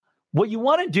what you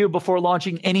want to do before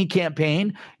launching any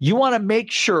campaign, you want to make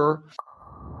sure.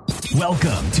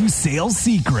 Welcome to Sales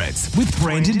Secrets with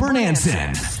Brandon Bernanson.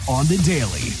 On the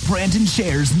daily, Brandon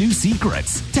shares new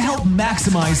secrets to help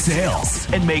maximize sales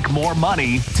and make more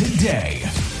money today.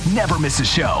 Never miss a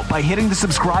show by hitting the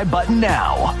subscribe button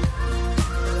now.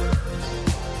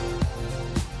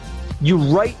 You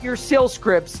write your sales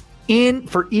scripts in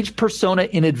for each persona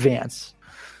in advance.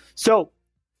 So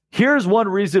here's one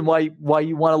reason why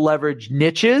you want to leverage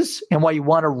niches and why you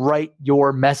want to write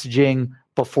your messaging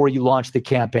before you launch the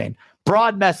campaign.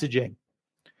 Broad messaging.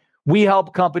 We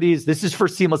help companies, this is for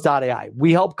Seamless.ai.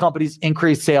 We help companies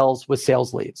increase sales with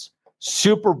sales leads.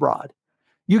 Super broad.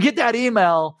 You get that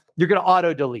email, you're going to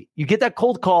auto delete. You get that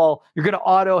cold call, you're going to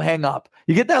auto hang up.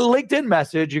 You get that LinkedIn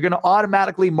message, you're going to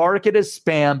automatically mark it as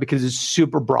spam because it's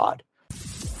super broad.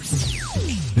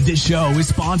 This show is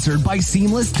sponsored by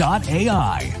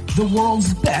Seamless.ai, the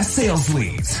world's best sales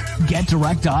leads. Get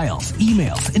direct dials,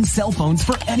 emails, and cell phones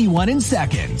for anyone in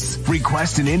seconds.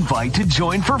 Request an invite to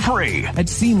join for free at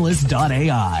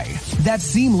Seamless.ai. That's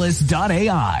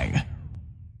Seamless.ai.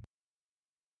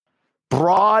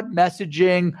 Broad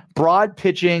messaging, broad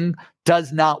pitching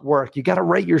does not work. You got to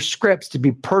write your scripts to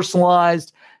be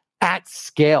personalized at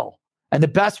scale. And the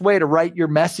best way to write your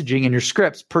messaging and your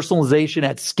scripts, personalization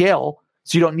at scale,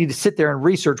 so you don't need to sit there and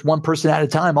research one person at a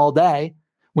time all day.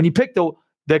 When you pick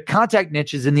the contact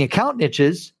niches and the account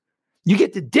niches, you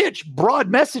get to ditch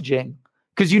broad messaging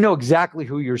because you know exactly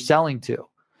who you're selling to.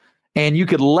 And you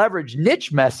could leverage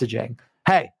niche messaging.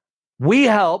 Hey, we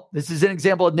help. This is an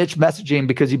example of niche messaging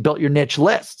because you built your niche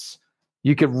lists.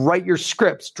 You could write your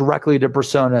scripts directly to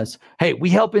personas. Hey, we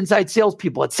help inside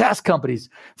salespeople at SaaS companies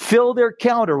fill their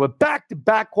calendar with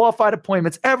back-to-back qualified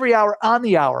appointments every hour on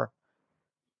the hour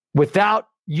without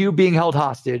you being held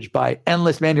hostage by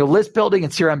endless manual list building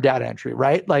and CRM data entry,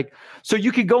 right? Like, so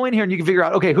you could go in here and you can figure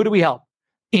out, okay, who do we help?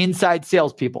 Inside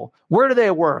salespeople. Where do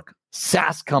they work?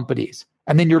 SaaS companies.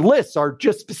 And then your lists are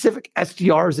just specific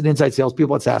SDRs and inside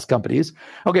salespeople at SaaS companies.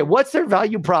 Okay, what's their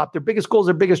value prop, their biggest goals,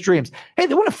 their biggest dreams? Hey,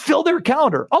 they want to fill their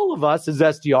calendar. All of us as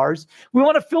SDRs, we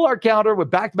want to fill our calendar with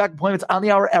back-to-back appointments on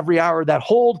the hour, every hour that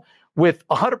hold with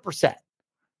 100%.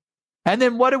 And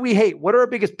then what do we hate? What are our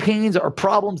biggest pains or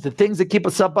problems, the things that keep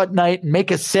us up at night and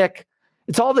make us sick?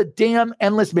 It's all the damn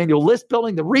endless manual list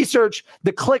building, the research,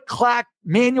 the click-clack,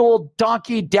 manual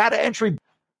donkey data entry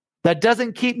that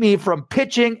doesn't keep me from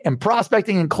pitching and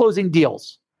prospecting and closing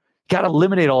deals. Got to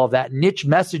eliminate all of that. Niche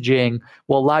messaging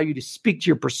will allow you to speak to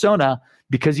your persona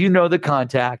because you know the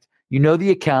contact, you know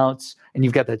the accounts, and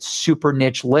you've got that super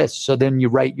niche list. So then you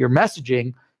write your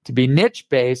messaging to be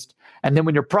niche-based. And then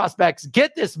when your prospects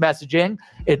get this messaging,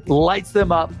 it lights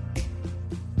them up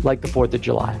like the 4th of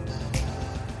July.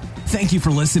 Thank you for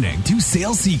listening to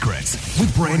Sales Secrets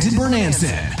with Brandon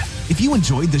Bernanson. If you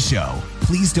enjoyed the show,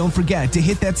 please don't forget to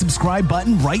hit that subscribe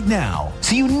button right now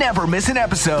so you never miss an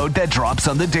episode that drops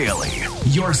on the daily.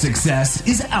 Your success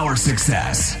is our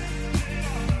success.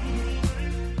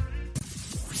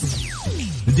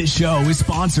 This show is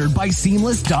sponsored by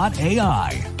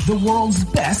Seamless.ai, the world's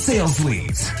best sales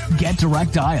leads. Get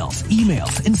direct dials,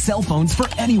 emails, and cell phones for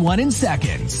anyone in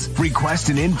seconds. Request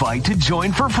an invite to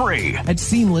join for free at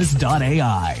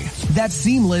Seamless.ai. That's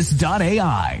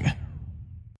Seamless.ai.